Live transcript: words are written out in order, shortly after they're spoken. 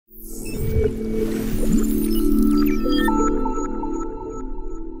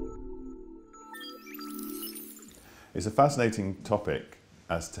It's a fascinating topic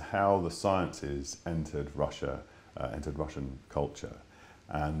as to how the sciences entered Russia, entered Russian culture.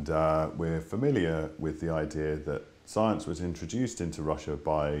 And we're familiar with the idea that science was introduced into Russia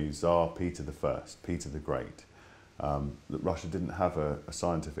by Tsar Peter I, Peter the Great. That Russia didn't have a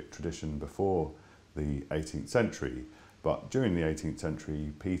scientific tradition before the 18th century, but during the 18th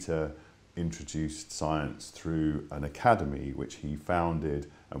century, Peter introduced science through an academy which he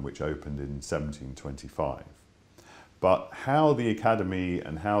founded and which opened in 1725. But how the academy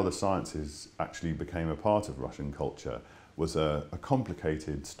and how the sciences actually became a part of Russian culture was a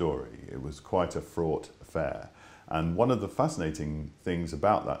complicated story. It was quite a fraught affair. And one of the fascinating things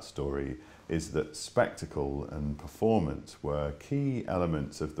about that story is that spectacle and performance were key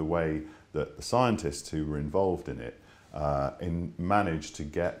elements of the way that the scientists who were involved in it managed to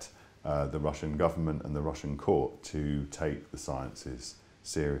get the Russian government and the Russian court to take the sciences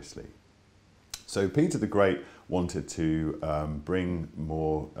seriously. So Peter the Great wanted to bring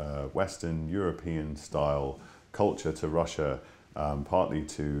more Western European style culture to Russia, partly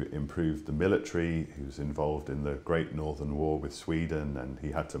to improve the military. He was involved in the Great Northern War with Sweden, and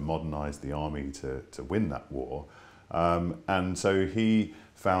he had to modernize the army to win that war. And so he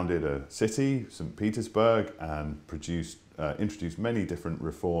founded a city, St. Petersburg, and introduced many different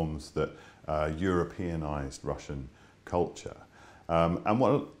reforms that Europeanized Russian culture. And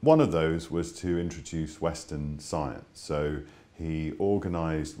one of those was to introduce Western science. So he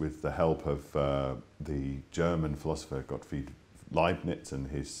organized, with the help of the German philosopher Gottfried Leibniz and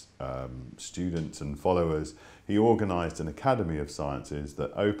his students and followers, he organized an Academy of Sciences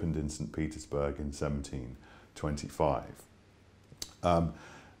that opened in St. Petersburg in 1725.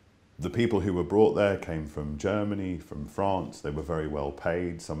 The people who were brought there came from Germany, from France. They were very well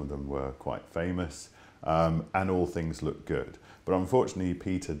paid. Some of them were quite famous, and all things looked good. But unfortunately,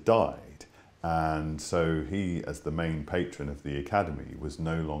 Peter died, and so he, as the main patron of the academy, was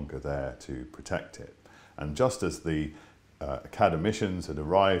no longer there to protect it. And just as the academicians had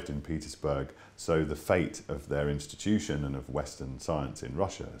arrived in Petersburg, so the fate of their institution and of Western science in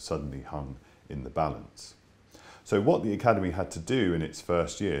Russia suddenly hung in the balance. So what the academy had to do in its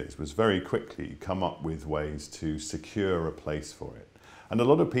first years was very quickly come up with ways to secure a place for it. And a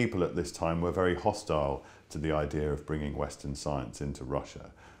lot of people at this time were very hostile to the idea of bringing Western science into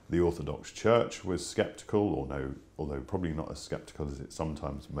Russia. The Orthodox Church was skeptical, although probably not as skeptical as it's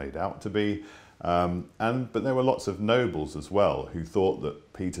sometimes made out to be. But there were lots of nobles as well who thought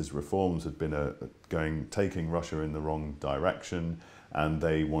that Peter's reforms had been taking Russia in the wrong direction, and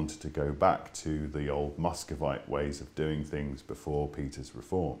they wanted to go back to the old Muscovite ways of doing things before Peter's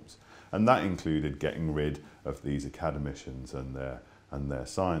reforms. And that included getting rid of these academicians and their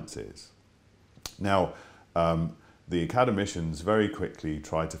sciences. Now, the academicians very quickly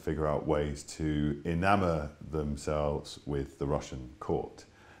tried to figure out ways to enamor themselves with the Russian court,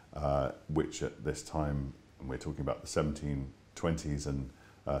 which at this time, and we're talking about the 1720s and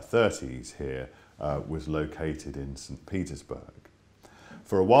 30s here, was located in St. Petersburg.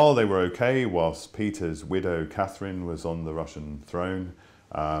 For a while they were okay, whilst Peter's widow Catherine was on the Russian throne,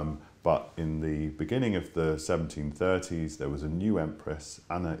 but in the beginning of the 1730s there was a new empress,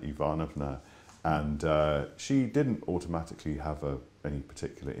 Anna Ivanovna, and she didn't automatically have any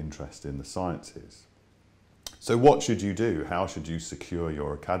particular interest in the sciences. So what should you do? How should you secure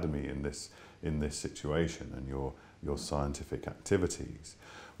your academy in this situation and your scientific activities?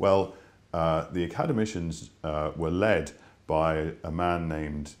 Well, the academicians were led by a man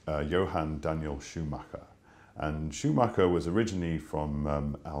named Johann Daniel Schumacher. And Schumacher was originally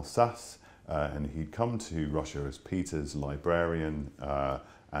from Alsace, and he'd come to Russia as Peter's librarian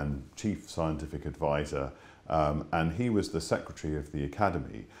and chief scientific advisor, and he was the secretary of the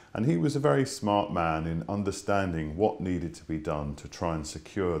academy. And he was a very smart man in understanding what needed to be done to try and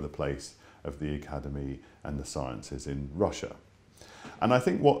secure the place of the academy and the sciences in Russia. And I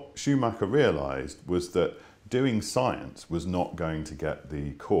think what Schumacher realized was that doing science was not going to get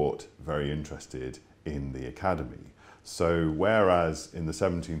the court very interested in the academy. So whereas in the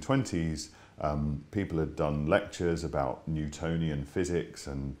 1720s people had done lectures about Newtonian physics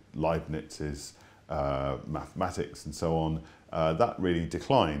and Leibniz's mathematics and so on, that really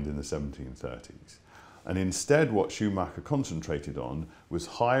declined in the 1730s. And instead what Schumacher concentrated on was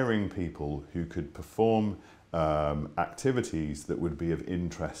hiring people who could perform activities that would be of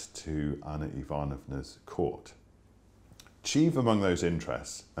interest to Anna Ivanovna's court. Chief among those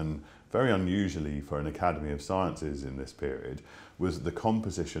interests, and very unusually for an Academy of Sciences in this period, was the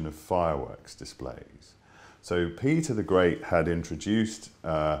composition of fireworks displays. So Peter the Great had introduced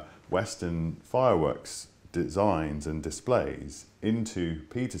Western fireworks designs and displays into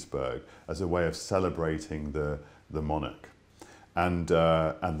Petersburg as a way of celebrating the the monarch and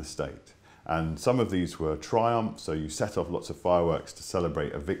the state. And some of these were triumphs, so you set off lots of fireworks to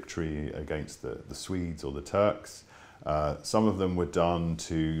celebrate a victory against the Swedes or the Turks. Some of them were done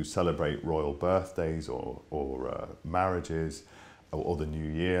to celebrate royal birthdays or marriages or the New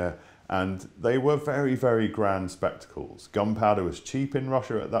Year. And they were very, very grand spectacles. Gunpowder was cheap in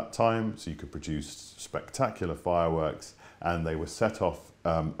Russia at that time, so you could produce spectacular fireworks, and they were set off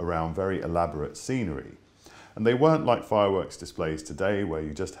around very elaborate scenery. And they weren't like fireworks displays today, where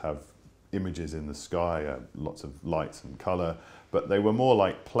you just have images in the sky, lots of lights and colour, but they were more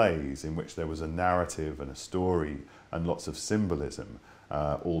like plays in which there was a narrative and a story and lots of symbolism,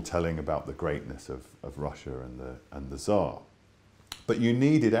 all telling about the greatness of Russia and the Tsar. But you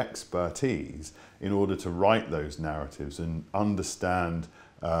needed expertise in order to write those narratives and understand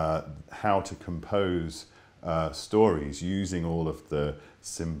how to compose stories using all of the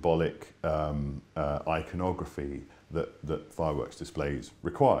symbolic iconography that fireworks displays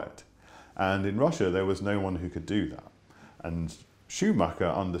required. And in Russia, there was no one who could do that. And Schumacher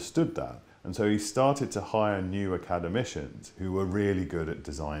understood that. And so he started to hire new academicians who were really good at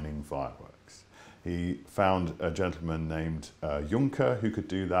designing fireworks. He found a gentleman named Juncker who could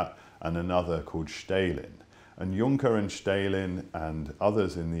do that, and another called Stählin. And Juncker and Stählin and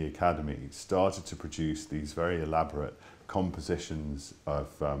others in the academy started to produce these very elaborate compositions of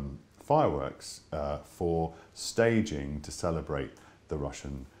fireworks for staging to celebrate the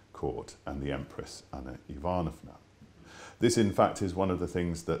Russian court and the Empress Anna Ivanovna. This, in fact, is one of the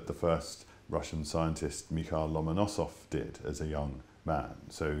things that the first Russian scientist Mikhail Lomonosov did as a young man.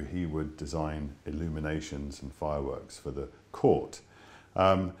 So he would design illuminations and fireworks for the court.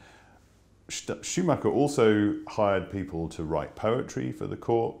 Schumacher also hired people to write poetry for the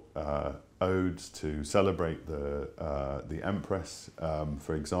court, odes to celebrate the Empress,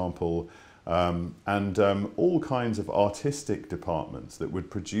 for example, and all kinds of artistic departments that would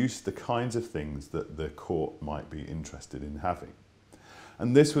produce the kinds of things that the court might be interested in having.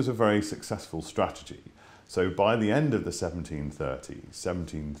 And this was a very successful strategy. So by the end of the 1730s,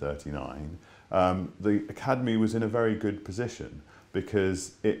 1739, the Academy was in a very good position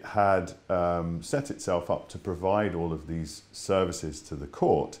because it had set itself up to provide all of these services to the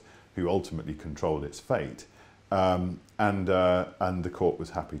court, who ultimately controlled its fate, and the court was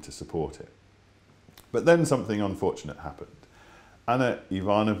happy to support it. But then something unfortunate happened. Anna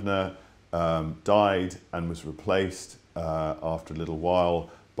Ivanovna died and was replaced after a little while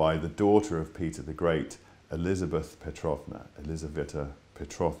by the daughter of Peter the Great, Elizaveta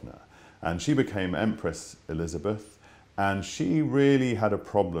Petrovna. And she became Empress Elizabeth, and she really had a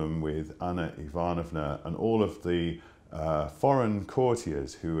problem with Anna Ivanovna and all of the foreign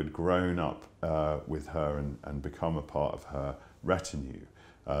courtiers who had grown up with her and become a part of her retinue,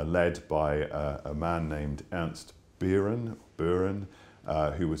 led by a man named Ernst Buren,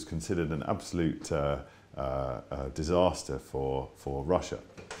 who was considered an absolute disaster for Russia.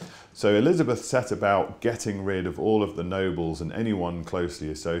 So Elizabeth set about getting rid of all of the nobles and anyone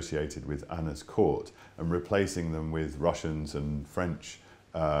closely associated with Anna's court and replacing them with Russians and French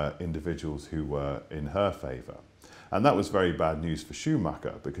individuals who were in her favour. And that was very bad news for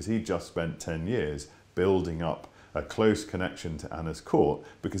Schumacher, because he just spent 10 years building up a close connection to Anna's court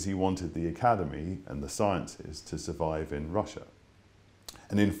because he wanted the academy and the sciences to survive in Russia.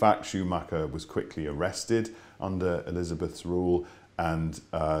 And in fact, Schumacher was quickly arrested under Elizabeth's rule, and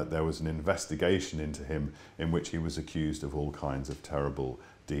there was an investigation into him in which he was accused of all kinds of terrible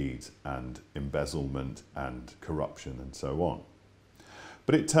deeds and embezzlement and corruption and so on.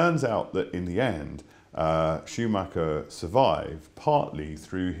 But it turns out that in the end, Schumacher survived partly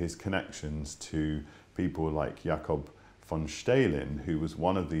through his connections to people like Jakob von Stählin, who was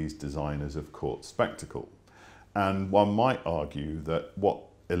one of these designers of court spectacle. And one might argue that what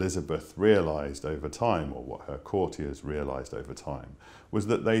Elizabeth realised over time, or what her courtiers realised over time, was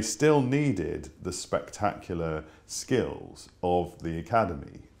that they still needed the spectacular skills of the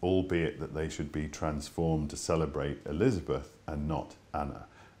academy, albeit that they should be transformed to celebrate Elizabeth and not Anna.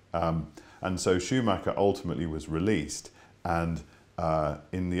 And so Schumacher ultimately was released, and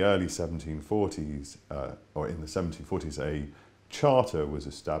in the early 1740s, or in the 1740s, a charter was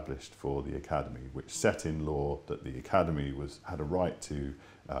established for the academy, which set in law that the academy had a right to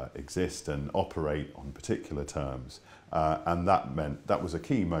exist and operate on particular terms, and that was a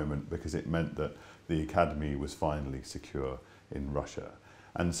key moment because it meant that the academy was finally secure in Russia.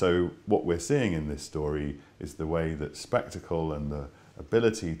 And so what we're seeing in this story is the way that spectacle and the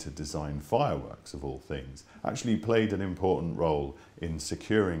ability to design fireworks, of all things, actually played an important role in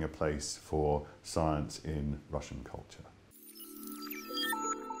securing a place for science in Russian culture.